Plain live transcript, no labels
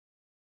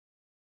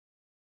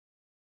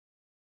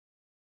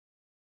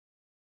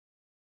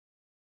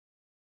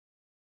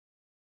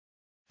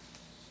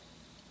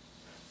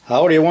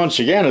Howdy once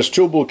again, it's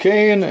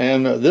tubalcain,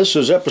 and this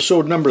is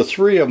episode number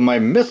 3 of my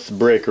Myth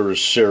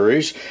Breakers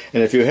series.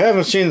 And if you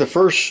haven't seen the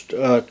first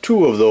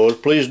 2 of those,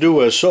 please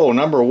do as so.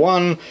 Number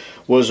 1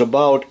 was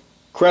about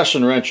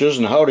crescent wrenches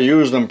and how to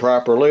use them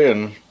properly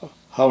and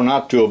how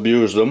not to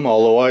abuse them,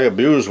 although I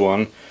abuse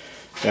one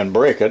and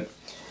break it.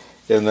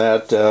 And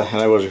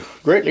I was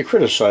greatly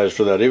criticized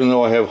for that, even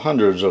though I have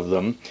hundreds of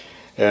them.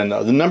 And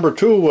the number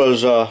 2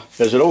 was,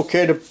 is it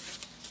okay to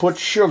put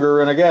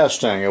sugar in a gas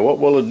tank and what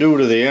will it do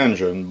to the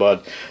engine?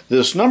 But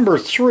this number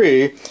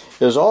 3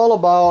 is all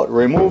about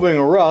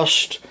removing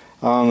rust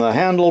on the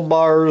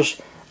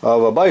handlebars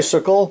of a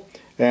bicycle,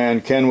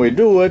 and can we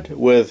do it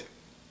with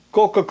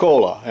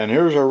Coca-Cola? And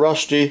here's a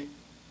rusty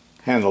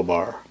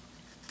handlebar.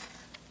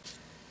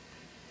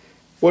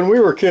 When we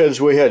were kids,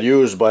 we had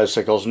used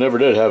bicycles, never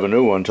did have a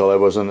new one until I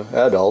was an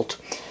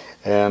adult.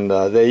 And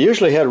they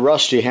usually had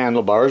rusty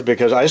handlebars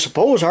because I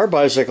suppose our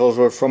bicycles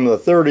were from the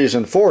 30s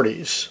and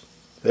 40s.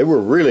 They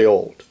were really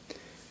old,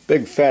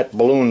 big fat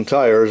balloon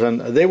tires, and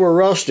they were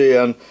rusty.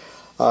 And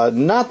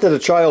not that a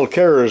child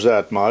cares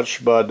that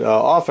much, but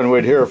often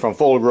we'd hear from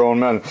full-grown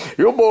men,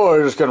 "You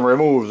boys can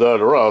remove that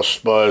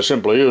rust by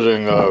simply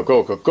using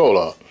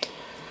Coca-Cola."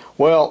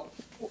 Well,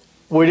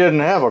 we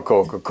didn't have a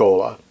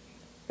Coca-Cola.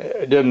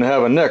 It didn't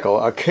have a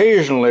nickel.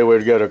 Occasionally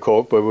we'd get a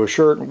Coke, but we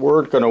sure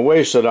weren't going to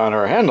waste it on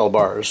our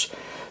handlebars.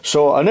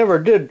 So I never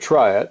did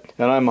try it,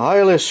 and I'm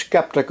highly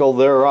skeptical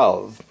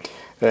thereof.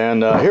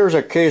 And here's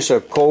a case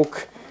of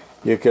Coke.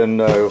 You can,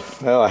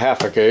 well,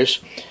 half a case.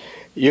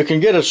 You can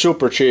get it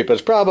super cheap.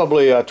 It's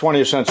probably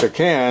 20 cents a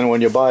can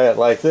when you buy it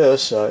like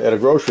this at a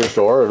grocery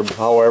store.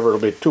 However, it'll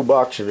be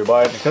 $2 if you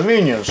buy it in a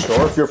convenience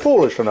store, if you're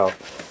foolish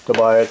enough to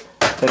buy it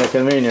in a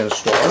convenience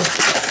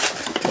store.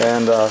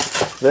 And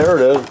there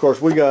it is. Of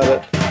course, we got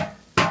it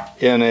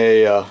in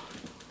a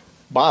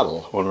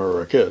bottle when we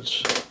were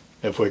kids,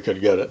 if we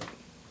could get it.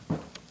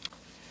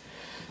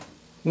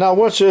 Now,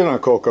 what's in a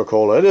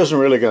Coca-Cola? It isn't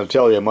really going to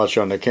tell you much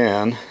on the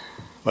can.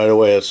 By the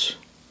way, it's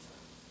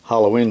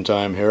Halloween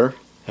time here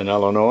in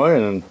Illinois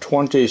in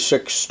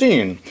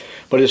 2016.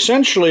 But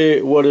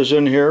essentially what is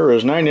in here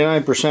is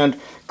 99%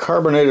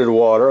 carbonated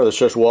water. That's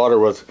just water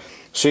with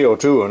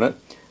CO2 in it.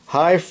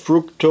 High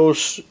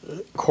fructose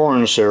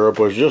corn syrup,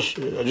 was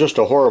just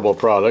a horrible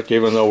product,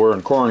 even though we're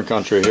in corn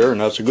country here,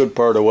 and that's a good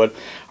part of what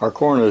our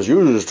corn is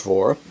used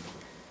for.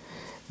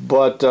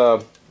 But,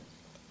 and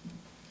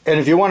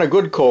if you want a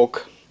good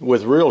Coke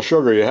with real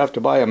sugar, you have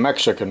to buy a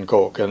Mexican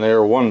Coke, and they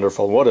are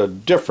wonderful. What a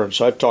difference.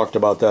 I've talked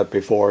about that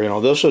before. You know,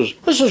 this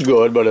is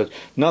good, but it's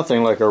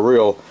nothing like a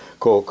real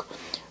Coke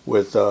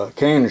with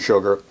cane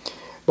sugar.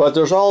 But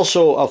there's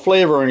also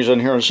flavorings in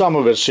here, and some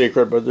of it's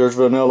secret, but there's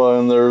vanilla,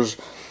 and there's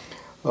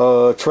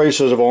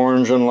traces of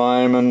orange and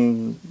lime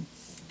and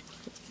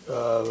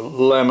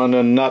lemon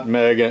and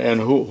nutmeg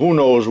and who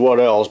knows what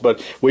else.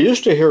 But we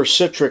used to hear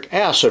citric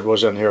acid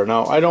was in here.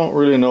 Now, I don't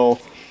really know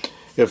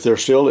if there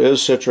still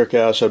is citric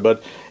acid,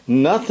 but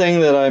nothing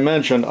that I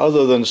mentioned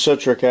other than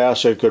citric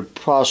acid could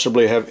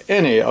possibly have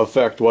any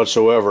effect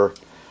whatsoever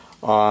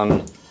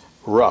on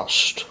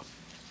rust.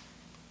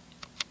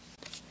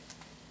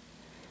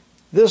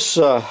 This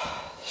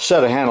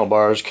set of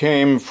handlebars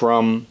came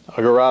from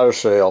a garage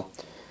sale.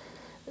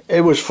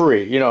 It was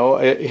free. You know,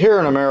 here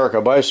in America,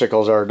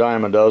 bicycles are a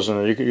dime a dozen,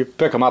 and you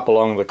pick them up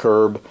along the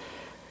curb.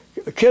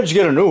 Kids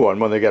get a new one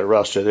when they get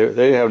rusted.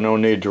 They have no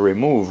need to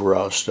remove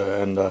rust,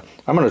 and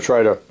I'm going to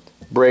try to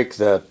break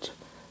that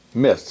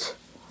myth.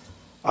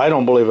 I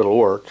don't believe it'll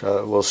work.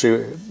 We'll see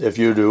if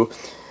you do.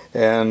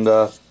 And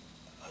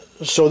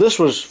so this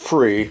was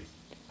free.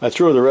 I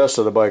threw the rest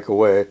of the bike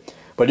away.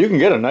 But you can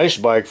get a nice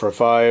bike for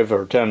 $5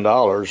 or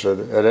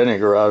 $10 at any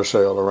garage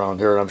sale around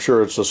here, and I'm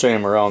sure it's the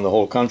same around the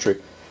whole country.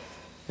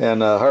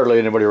 And hardly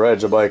anybody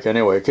rides a bike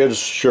anyway. Kids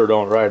sure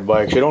don't ride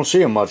bikes. You don't see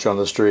them much on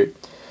the street.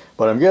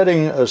 But I'm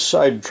getting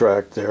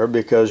sidetracked there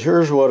because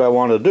here's what I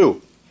want to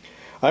do.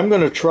 I'm going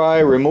to try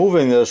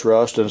removing this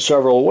rust in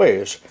several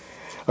ways.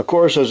 Of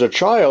course, as a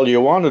child, you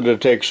wanted to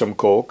take some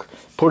Coke,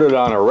 put it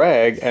on a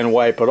rag, and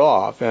wipe it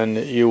off. And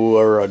you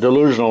were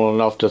delusional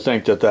enough to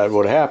think that that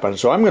would happen.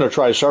 So I'm going to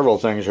try several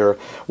things here.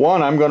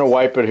 One, I'm going to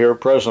wipe it here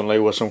presently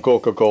with some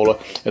Coca-Cola.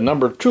 And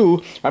number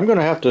 2, I'm going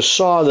to have to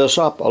saw this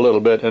up a little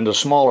bit into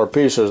smaller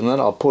pieces, and then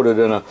I'll put it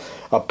in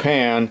a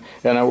pan,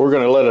 and we're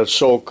going to let it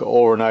soak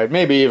overnight,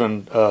 maybe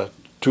even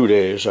 2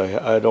 days.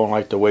 I don't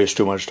like to waste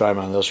too much time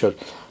on this, because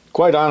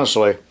quite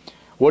honestly,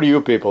 what do you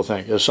people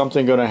think? Is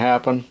something going to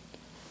happen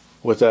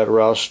with that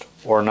rust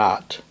or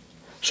not?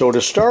 So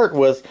to start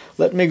with,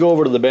 let me go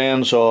over to the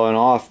bandsaw, and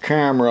off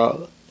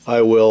camera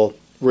I will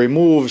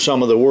remove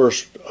some of the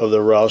worst of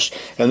the rust.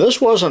 And this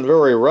wasn't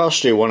very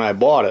rusty when I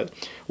bought it.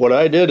 What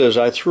I did is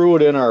I threw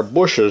it in our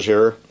bushes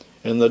here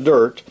in the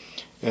dirt,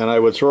 and I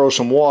would throw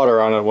some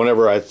water on it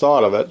whenever I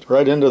thought of it,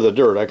 right into the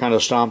dirt. I kind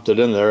of stomped it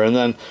in there, and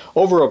then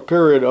over a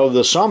period of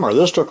the summer,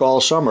 this took all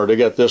summer to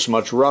get this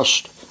much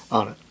rust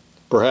on it.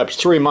 Perhaps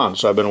 3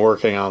 months I've been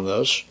working on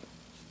this,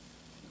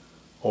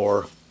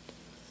 or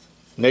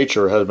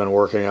nature has been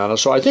working on it.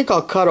 So I think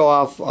I'll cut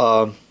off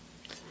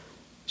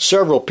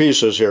several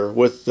pieces here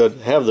that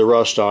have the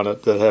rust on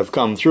it that have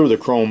come through the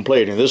chrome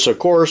plating. This, of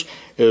course,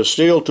 is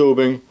steel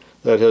tubing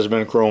that has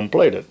been chrome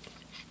plated.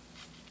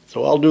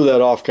 So I'll do that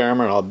off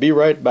camera and I'll be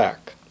right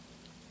back.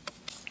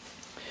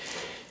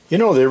 You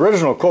know, the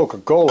original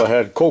Coca-Cola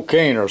had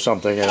cocaine or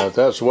something in it.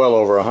 That's well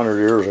over 100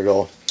 years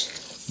ago.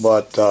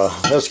 But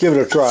let's give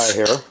it a try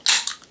here.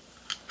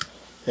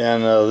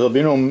 And there'll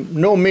be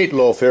no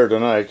meatloaf here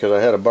tonight because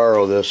I had to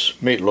borrow this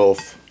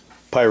meatloaf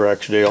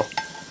Pyrex deal.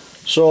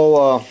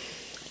 So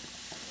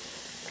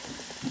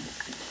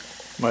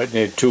might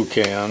need 2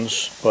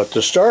 cans. But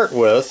to start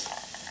with,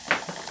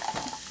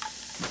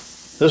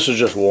 this is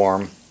just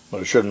warm,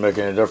 but it shouldn't make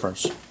any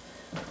difference.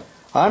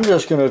 I'm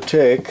just going to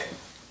take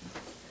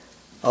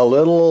a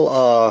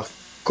little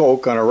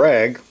Coke on a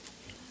rag.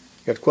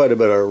 Got quite a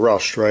bit of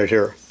rust right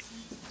here.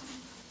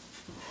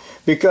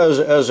 Because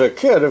as a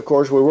kid, of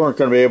course, we weren't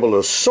going to be able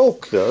to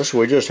soak this.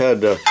 We just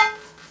had to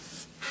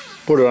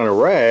put it on a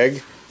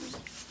rag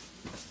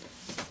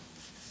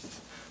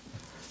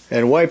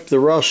and wipe the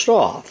rust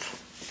off.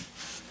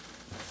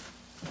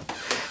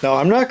 Now,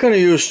 I'm not going to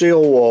use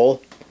steel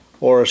wool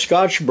or a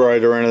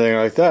Scotch-Brite or anything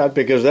like that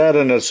because that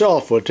in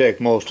itself would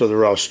take most of the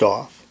rust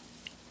off.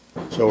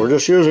 So we're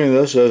just using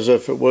this as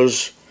if it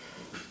was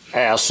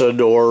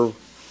acid or,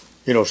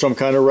 you know, some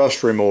kind of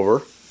rust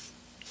remover.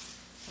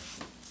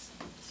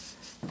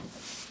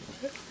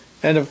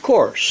 And of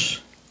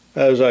course,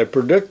 as I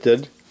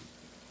predicted,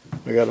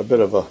 we got a bit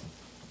of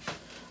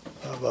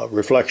a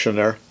reflection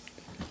there,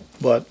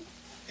 but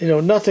you know,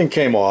 nothing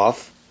came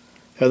off,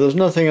 and there's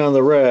nothing on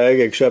the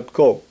rag except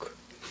Coke.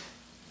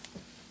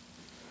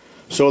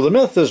 So the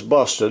myth is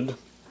busted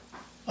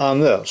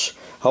on this.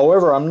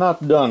 However, I'm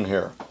not done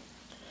here.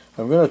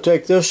 I'm going to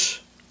take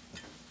this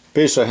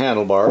piece of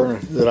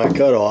handlebar that I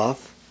cut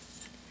off.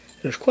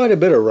 There's quite a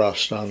bit of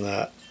rust on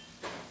that.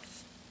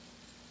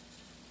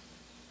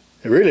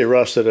 It really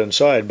rusted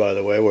inside, by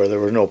the way, where there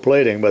was no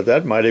plating, but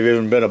that might have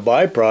even been a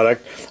byproduct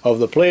of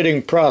the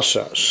plating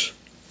process.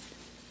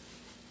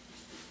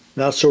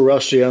 Not so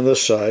rusty on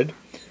this side,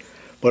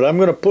 but I'm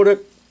going to put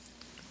it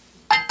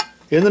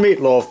in the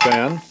meatloaf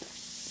pan.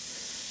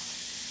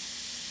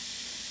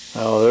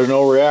 Now, there's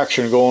no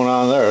reaction going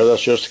on there.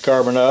 That's just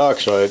carbon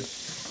dioxide.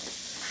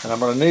 And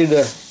I'm going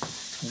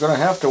to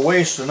have to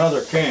waste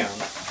another can.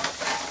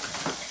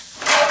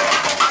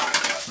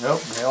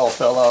 Nope, they all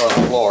fell out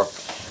on the floor.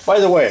 By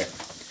the way,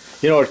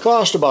 you know, it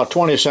cost about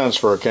 20 cents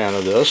for a can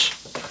of this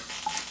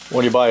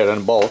when you buy it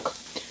in bulk,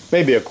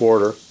 maybe a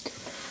quarter.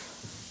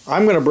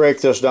 I'm going to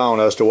break this down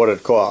as to what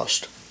it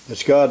cost.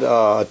 It's got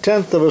a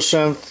 1/10 of a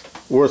cent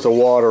worth of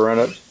water in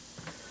it,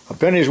 a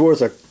penny's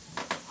worth of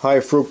high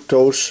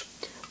fructose.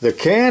 The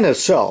can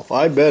itself,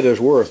 I bet, is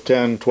worth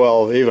 10,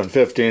 12, even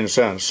 15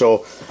 cents.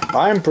 So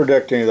I'm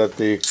predicting that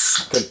the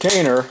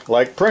container,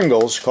 like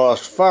Pringles,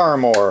 costs far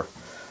more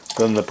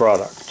than the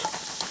product.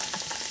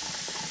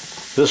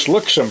 This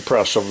looks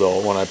impressive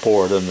though when I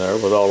pour it in there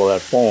with all of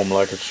that foam,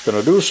 like it's going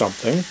to do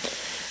something.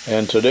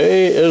 And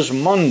today is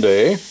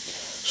Monday,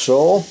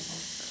 so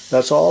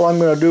that's all I'm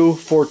going to do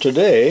for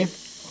today.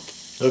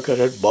 Look at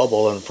it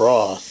bubble and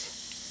froth.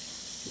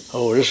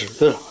 Oh, this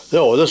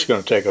is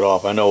going to take it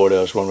off. I know it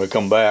is. When we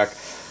come back,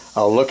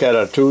 I'll look at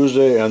it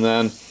Tuesday, and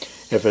then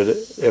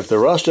if the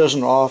rust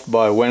isn't off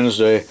by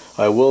Wednesday,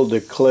 I will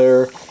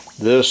declare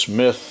this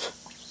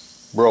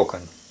myth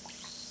broken,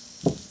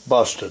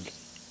 busted.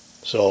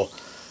 So,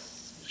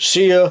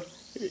 see ya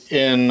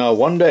in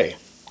 1 day.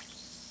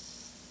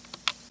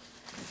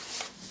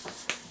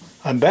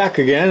 I'm back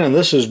again, and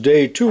this is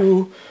day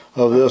 2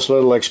 of this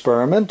little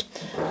experiment.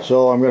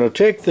 So I'm going to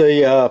take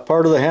the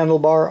part of the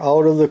handlebar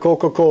out of the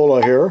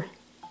Coca-Cola here.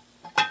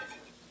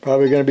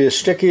 Probably going to be as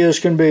sticky as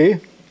can be.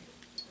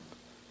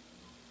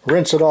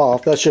 Rinse it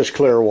off. That's just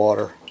clear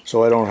water,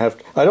 so I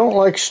don't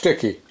like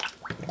sticky.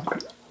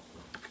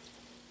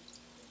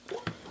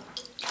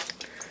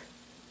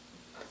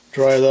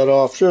 Dry that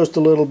off just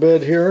a little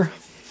bit here.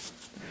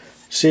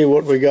 See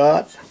what we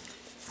got.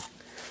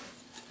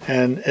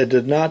 And it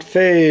did not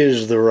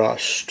phase the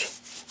rust.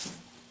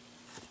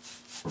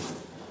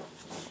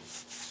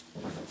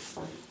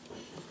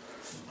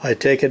 I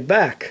take it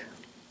back.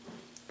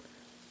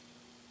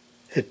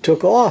 It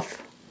took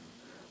off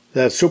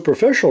that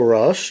superficial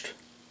rust.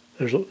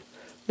 There's a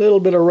little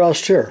bit of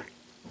rust here.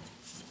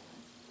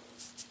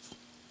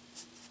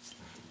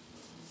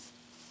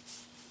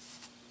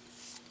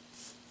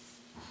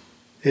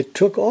 It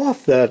took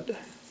off that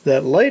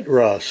light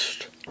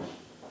rust.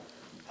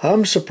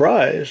 I'm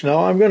surprised.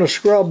 Now I'm going to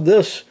scrub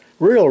this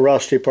real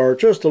rusty part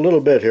just a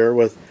little bit here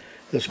with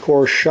this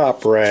coarse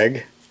shop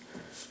rag.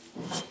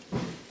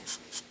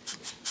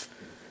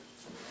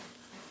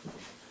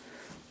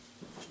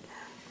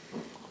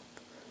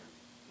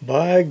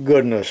 By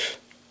goodness.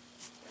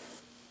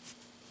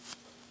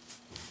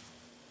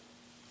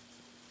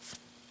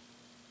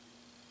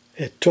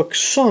 It took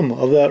some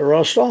of that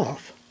rust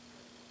off.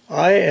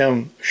 I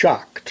am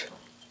shocked.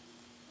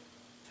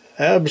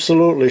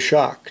 Absolutely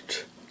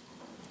shocked.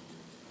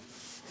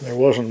 There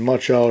wasn't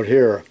much out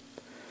here.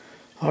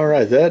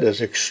 Alright, that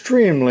is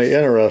extremely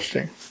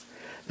interesting.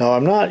 Now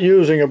I'm not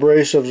using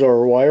abrasives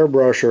or wire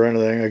brush or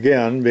anything,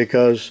 again,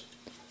 because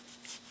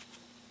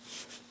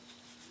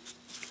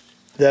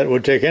that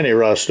would take any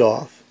rust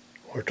off.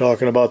 We're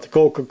talking about the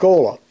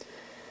Coca-Cola.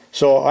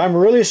 So I'm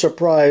really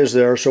surprised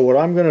there. So what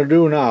I'm going to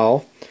do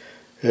now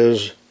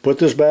is put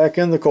this back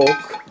in the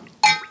Coke,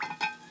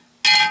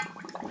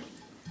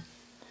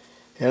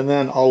 and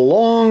then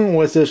along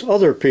with this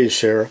other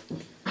piece here,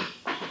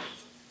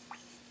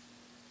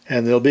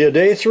 and there'll be a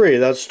day 3,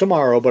 that's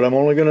tomorrow, but I'm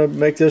only going to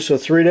make this a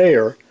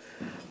 3-dayer.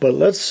 But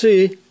let's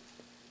see,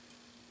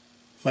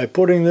 by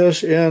putting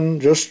this in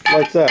just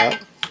like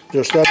that,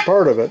 just that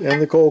part of it in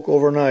the Coke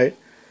overnight,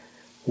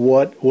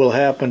 what will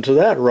happen to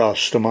that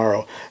rust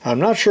tomorrow. I'm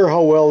not sure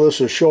how well this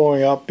is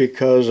showing up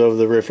because of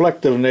the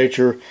reflective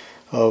nature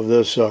of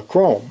this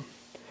chrome.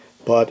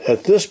 But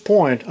at this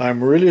point,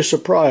 I'm really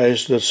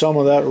surprised that some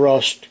of that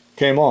rust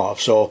came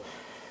off. So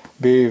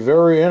be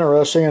very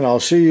interesting, and I'll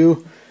see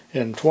you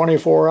in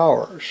 24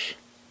 hours.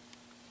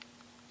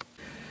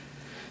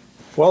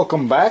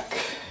 Welcome back.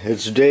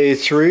 It's day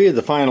 3,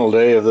 the final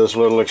day of this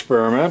little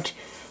experiment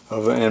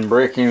in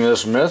breaking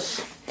this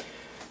myth.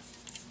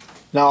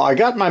 Now I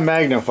got my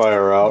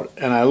magnifier out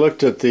and I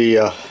looked at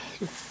the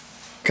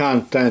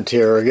content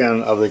here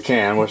again of the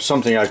can, which is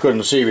something I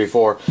couldn't see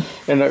before.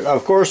 And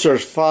of course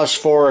there's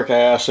phosphoric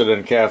acid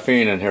and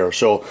caffeine in here,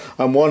 so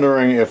I'm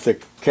wondering if the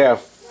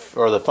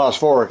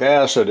phosphoric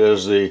acid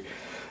is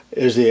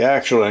the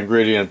actual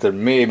ingredient that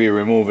may be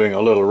removing a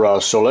little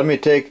rust. So let me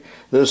take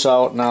this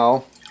out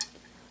now.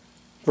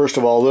 First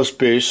of all, this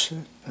piece,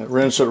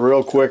 rinse it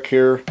real quick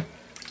here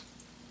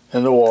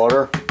in the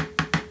water.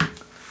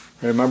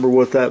 Remember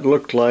what that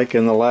looked like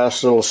in the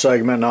last little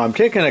segment. Now I'm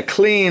taking a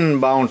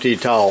clean Bounty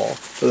towel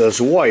that's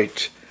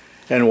white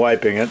and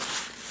wiping it.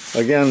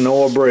 Again,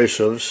 no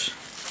abrasives.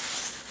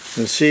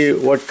 And see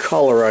what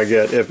color I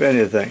get, if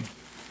anything.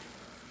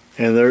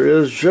 And there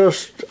is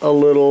just a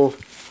little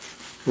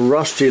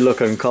rusty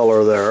looking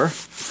color there.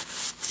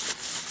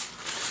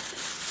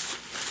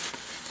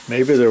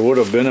 Maybe there would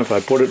have been if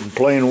I put it in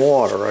plain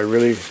water.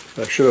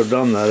 I should have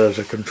done that as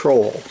a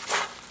control.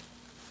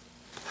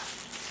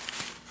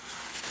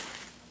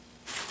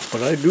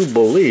 But I do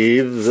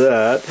believe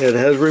that it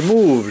has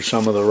removed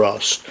some of the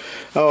rust.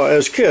 Now,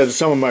 as kids,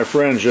 some of my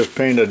friends just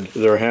painted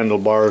their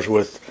handlebars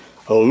with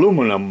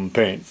aluminum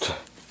paint,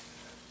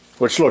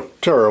 which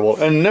looked terrible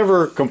and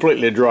never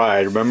completely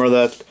dried. Remember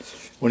that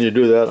when you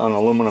do that on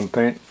aluminum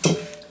paint?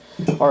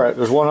 Alright,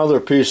 there's one other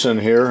piece in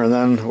here and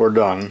then we're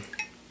done.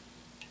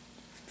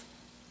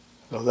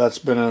 So that's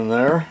been in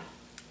there.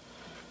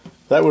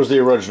 That was the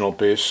original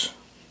piece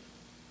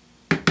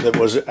that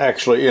was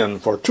actually in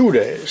for 2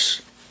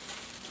 days.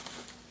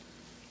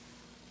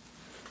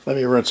 Let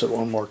me rinse it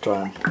one more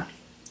time.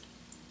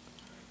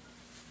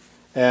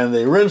 And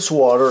the rinse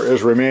water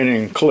is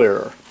remaining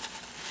clear.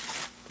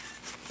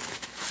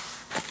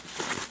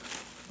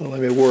 Let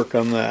me work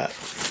on that.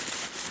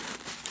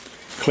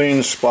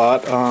 Clean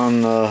spot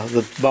on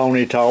the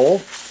Bounty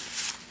towel.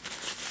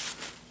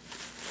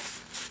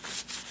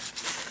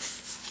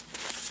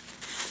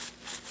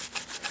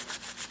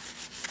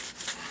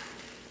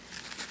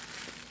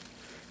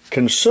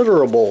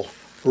 Considerable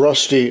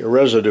rusty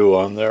residue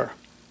on there.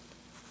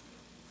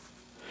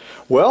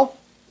 Well,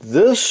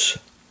 this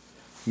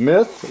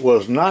myth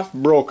was not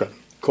broken.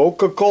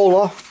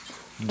 Coca-Cola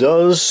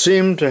does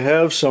seem to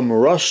have some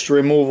rust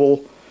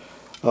removal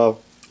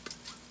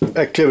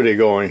activity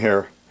going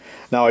here.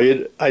 Now,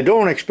 I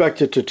don't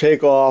expect it to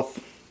take off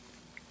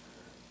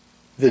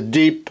the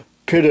deep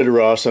pitted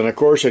rust, and of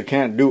course it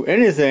can't do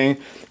anything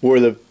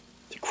where the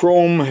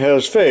chrome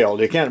has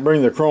failed. You can't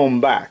bring the chrome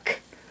back.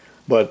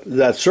 But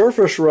that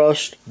surface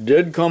rust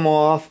did come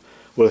off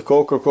with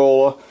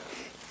Coca-Cola,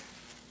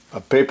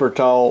 a paper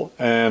towel,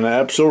 and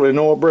absolutely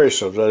no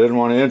abrasives. I didn't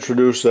want to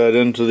introduce that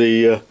into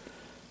the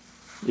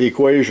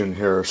equation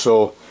here.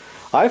 So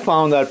I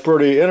found that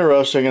pretty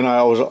interesting, and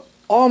I was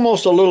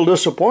almost a little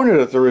disappointed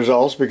at the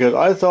results because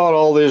I thought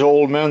all these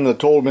old men that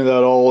told me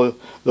that all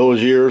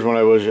those years when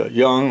I was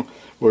young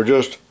were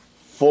just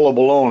full of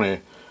baloney.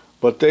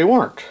 But they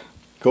weren't.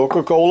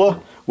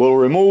 Coca-Cola will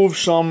remove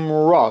some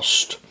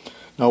rust.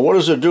 Now what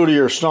does it do to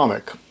your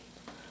stomach?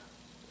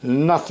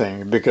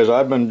 Nothing, because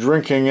I've been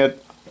drinking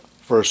it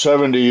for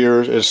 70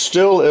 years. It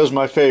still is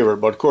my favorite,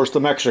 but of course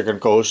the Mexican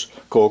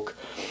Coke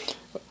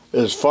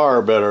is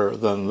far better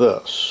than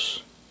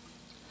this.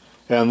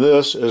 And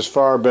this is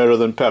far better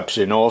than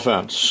Pepsi, no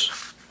offense.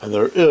 And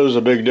there is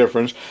a big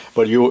difference,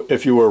 but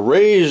if you were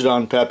raised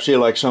on Pepsi,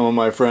 like some of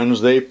my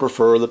friends, they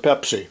prefer the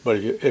Pepsi. But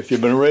if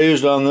you've been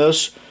raised on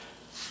this,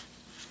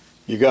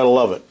 you gotta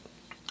love it.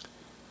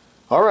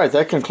 Alright,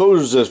 that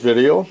concludes this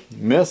video.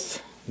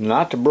 Myth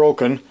not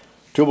broken.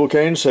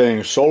 Tubalcain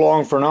saying so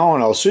long for now,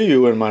 and I'll see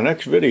you in my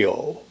next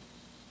video.